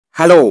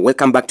Hello,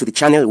 welcome back to the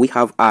channel. We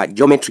have a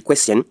geometry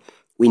question.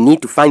 We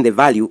need to find the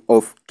value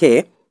of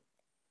k.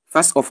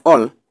 First of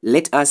all,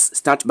 let us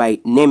start by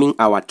naming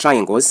our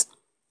triangles.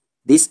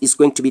 This is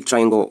going to be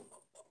triangle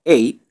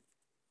A,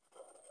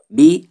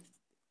 B,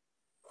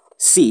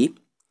 C,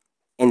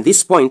 and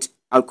this point,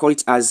 I'll call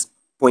it as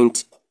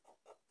point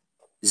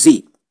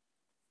Z.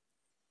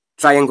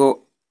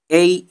 Triangle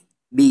A,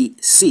 B,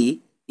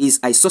 C is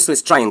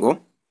isosceles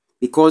triangle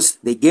because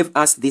they gave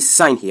us this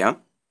sign here.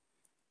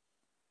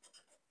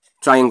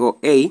 Triangle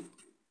A,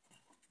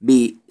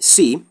 B,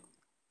 C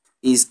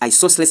is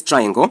isosceles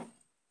triangle.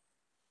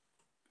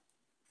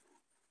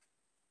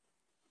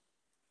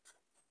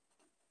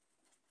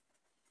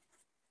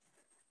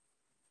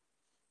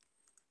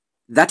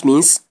 That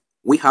means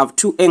we have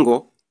two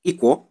angles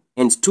equal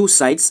and two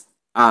sides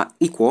are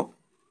equal.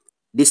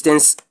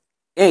 Distance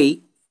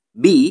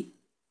AB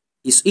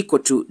is equal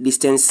to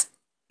distance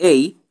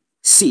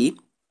AC.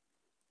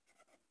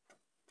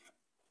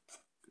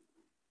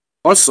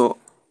 Also,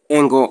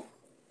 angle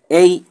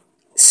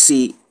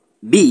ACB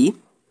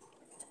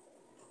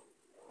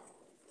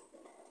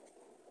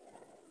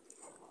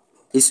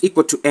is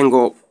equal to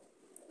angle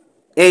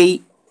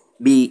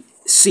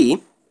ABC.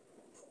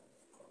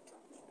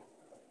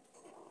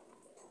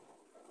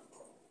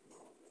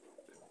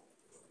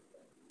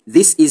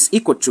 This is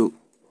equal to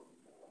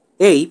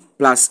A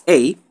plus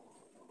A,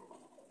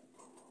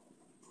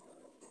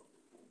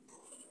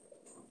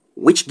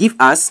 which gives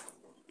us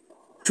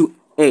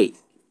 2A.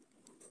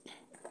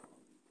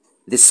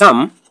 The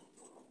sum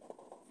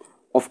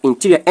of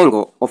interior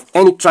angle of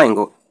any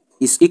triangle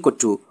is equal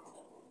to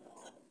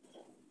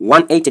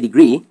 180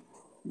 degrees.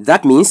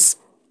 That means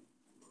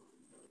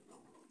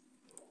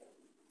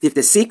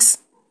 56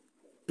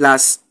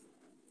 plus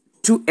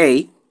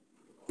 2A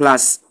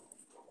plus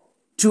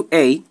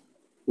 2A,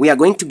 we are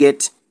going to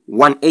get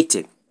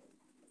 180.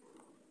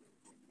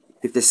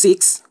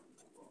 56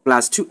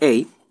 plus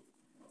 2A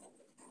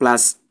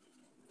plus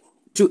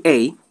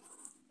 2A,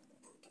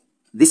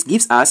 this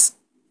gives us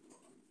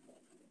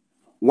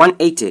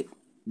 180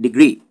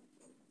 degree.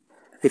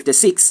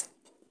 56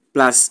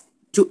 plus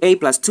 2A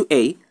plus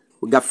 2A,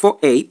 we got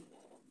 4A.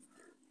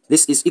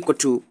 This is equal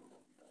to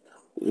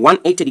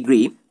 180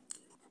 degree.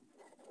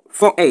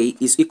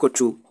 4A is equal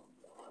to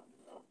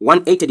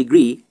 180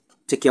 degree.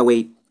 Take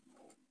away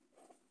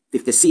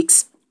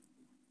 56.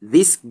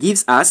 This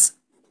gives us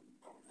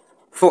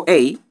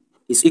 4A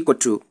is equal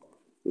to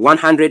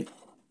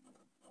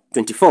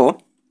 124.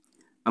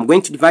 I'm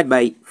going to divide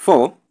by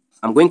 4.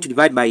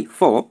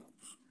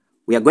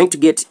 We are going to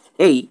get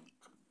A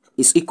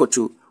is equal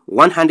to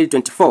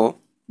 124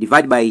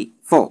 divided by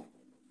 4,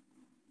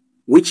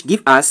 which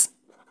gives us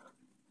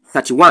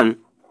 31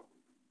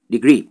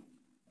 degree.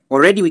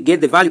 Already we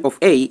get the value of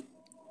A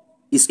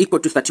is equal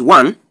to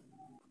 31.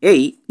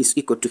 A is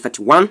equal to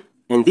 31,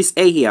 and this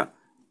A here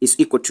is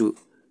equal to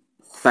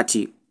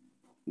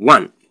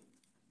 31.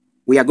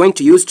 We are going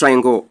to use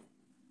triangle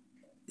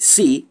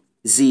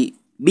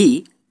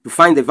CZB to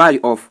find the value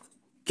of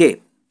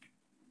K.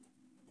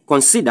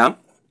 Consider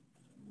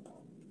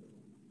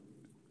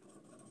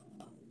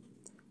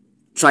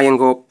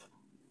triangle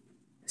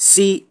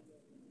CZB.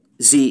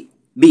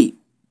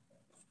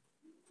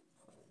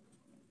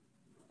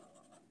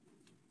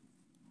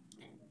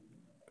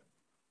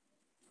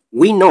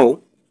 We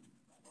know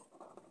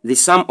the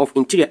sum of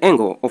interior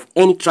angle of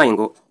any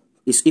triangle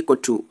is equal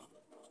to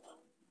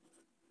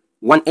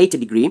 180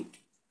 degree.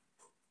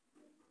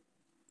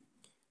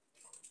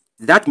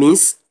 That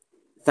means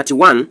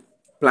 31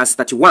 plus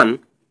 31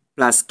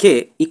 plus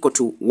K equal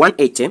to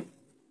 180.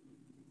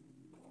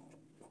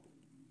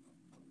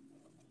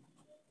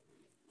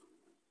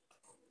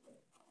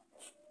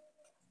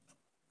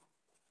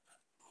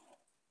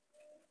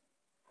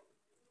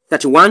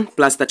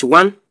 Plus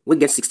 31, we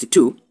get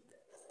 62.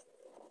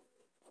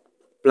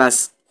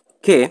 Plus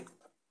K,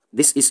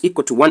 this is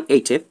equal to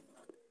 180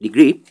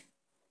 degree.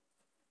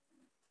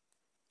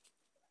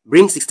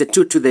 Bring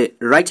 62 to the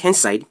right hand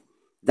side.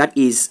 That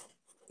is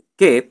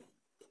K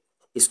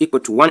is equal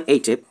to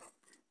 180.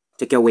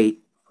 Take away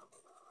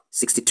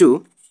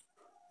 62.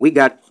 We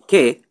got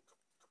K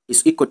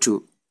is equal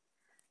to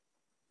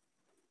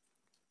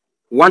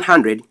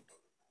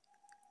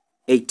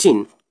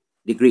 118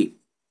 degree.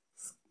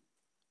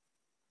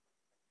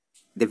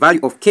 The value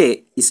of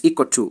K is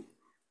equal to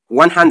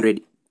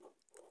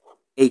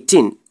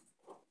 118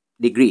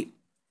 degree.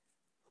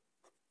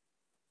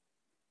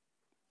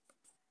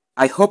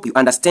 I hope you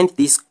understand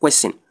this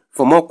question.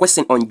 For more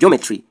questions on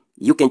geometry,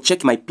 you can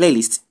check my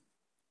playlist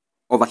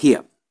over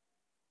here.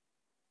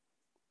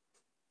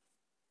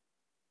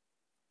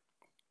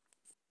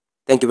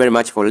 Thank you very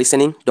much for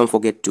listening. Don't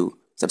forget to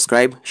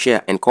subscribe,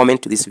 share, and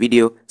comment to this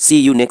video. See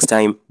you next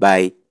time.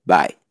 Bye.